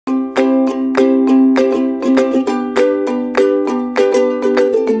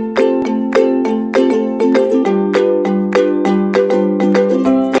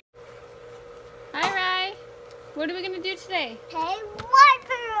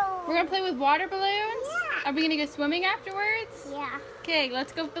We're gonna play with water balloons? Yeah. Are we gonna go swimming afterwards? Yeah. Okay,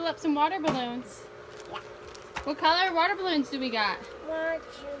 let's go fill up some water balloons. Yeah. What color water balloons do we got? 1, 2,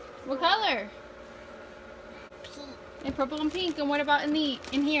 3. What color? Pink. And purple and pink. And what about in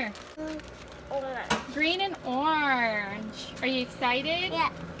here? Orange. Green and orange. Are you excited? Yeah.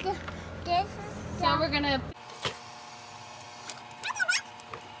 This is So we're gonna...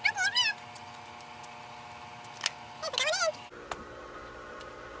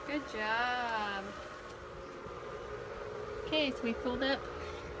 Good job. Okay, so we filled up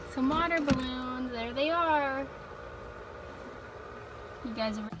some water balloons. There they are. You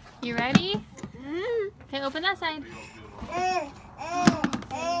guys are ready? Okay, open that side. There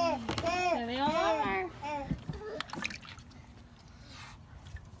they all are.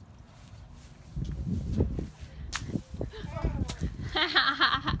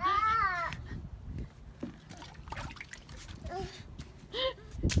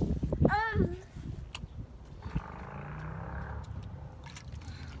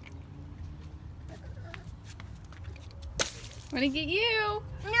 Want to get you?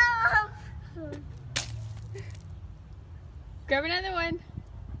 No. Grab another one.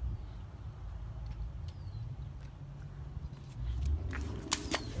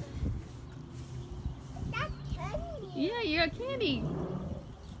 That's candy. Yeah, you got candy.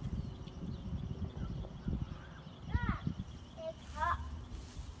 It's hot.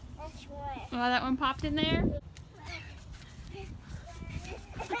 That's why. Oh, that one popped in there.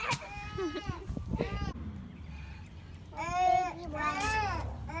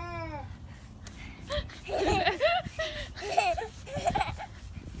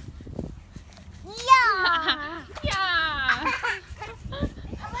 Yeah. Yeah.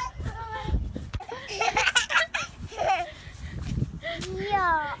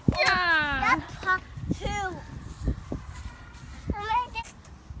 Yeah. Yeah. That's hot too.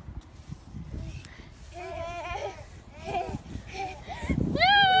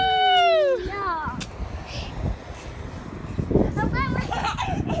 Woo! Yeah.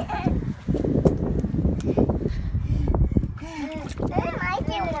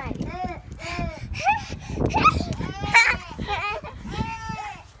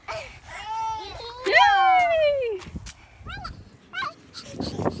 Yay!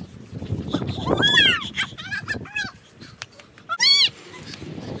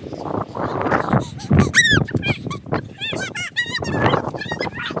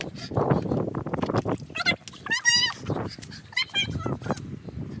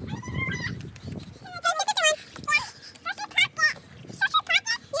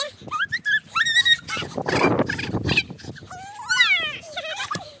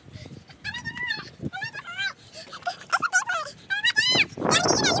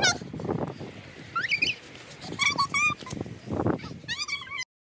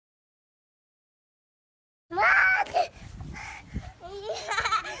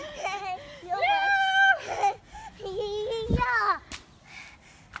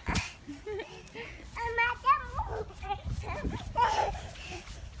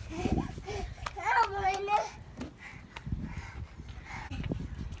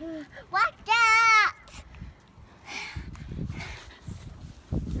 What's that?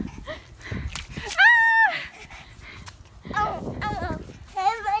 Oh, oh,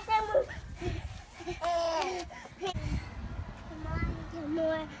 come on, get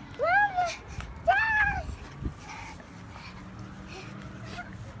more.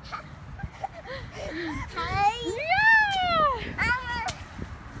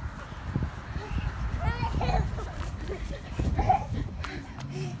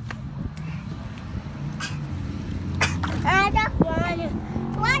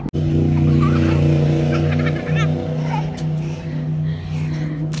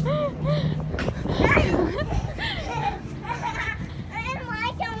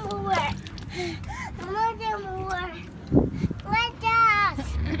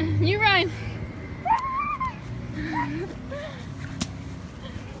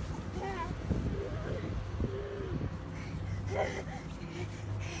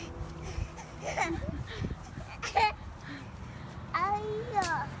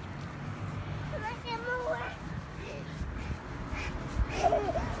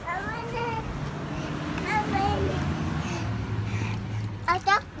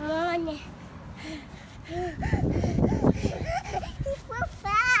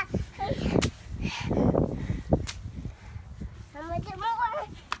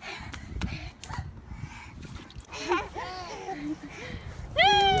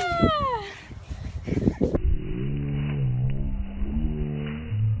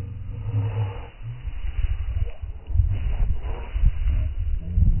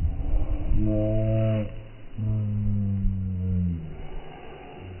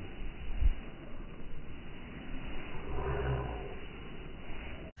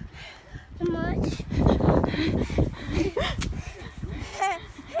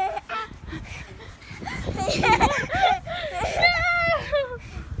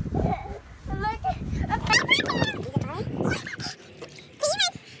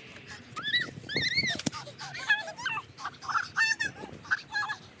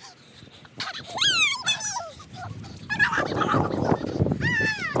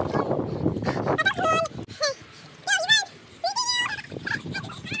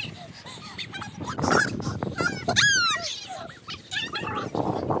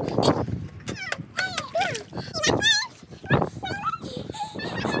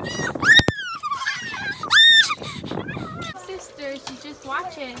 She's just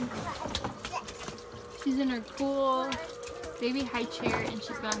watching. She's in her cool baby high chair and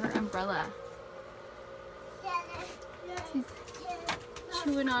she's got her umbrella. She's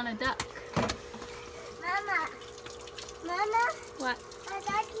chewing on a duck. Mama. What? I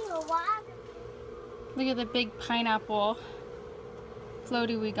got you a water. Look at the big pineapple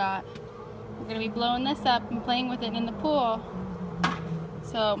floaty we got. We're gonna be blowing this up and playing with it in the pool.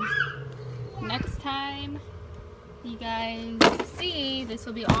 So next time you guys see, this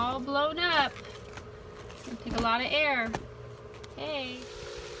will be all blown up. It'll take a lot of air. Hey.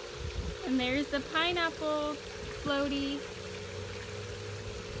 And there's the pineapple floaty.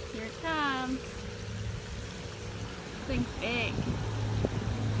 Here it comes. Something big.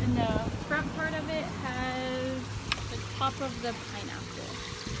 And the front part of it has the top of the pineapple.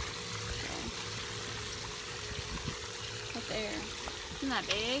 So, up there. Isn't that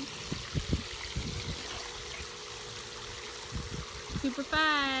big? Super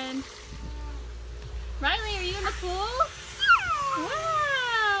fun. Riley, are you in the pool?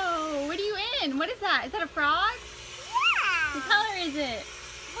 Wow! What are you in? What is that? Is that a frog? Yeah. What color is it?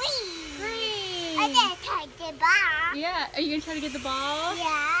 Green. Green. I just touched the ball. Yeah. Are you going to try to get the ball?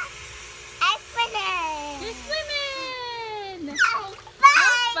 Yeah. I'm swimming. You're swimming. Oh,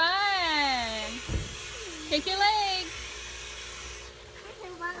 Have fun. fun. Kick your legs.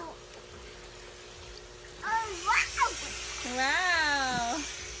 Wow. Oh, wow. Wow.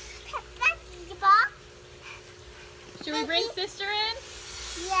 That's the ball. Should we bring sister in?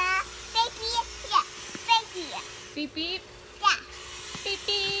 Yeah. Baby. Yeah. Baby. Beep beep. Yeah. Beep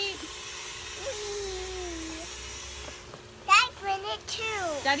beep. Dad's swimming too.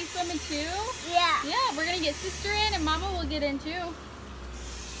 Daddy's swimming too? Yeah. Yeah, we're gonna get sister in and mama will get in too.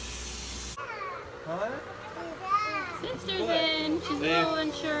 Huh? Sister's in. She's a little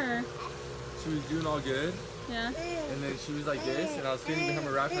unsure. She was doing all good, Yeah. and then she was like this, and I was standing behind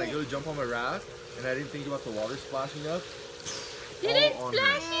my raft, and I go to jump on my raft, and I didn't think about the water splashing up. Did it All on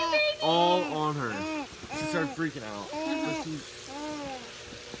splash her. you, baby? All on her. She started freaking out. So she,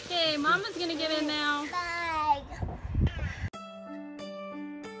 Okay, mama's gonna get in now. Bye.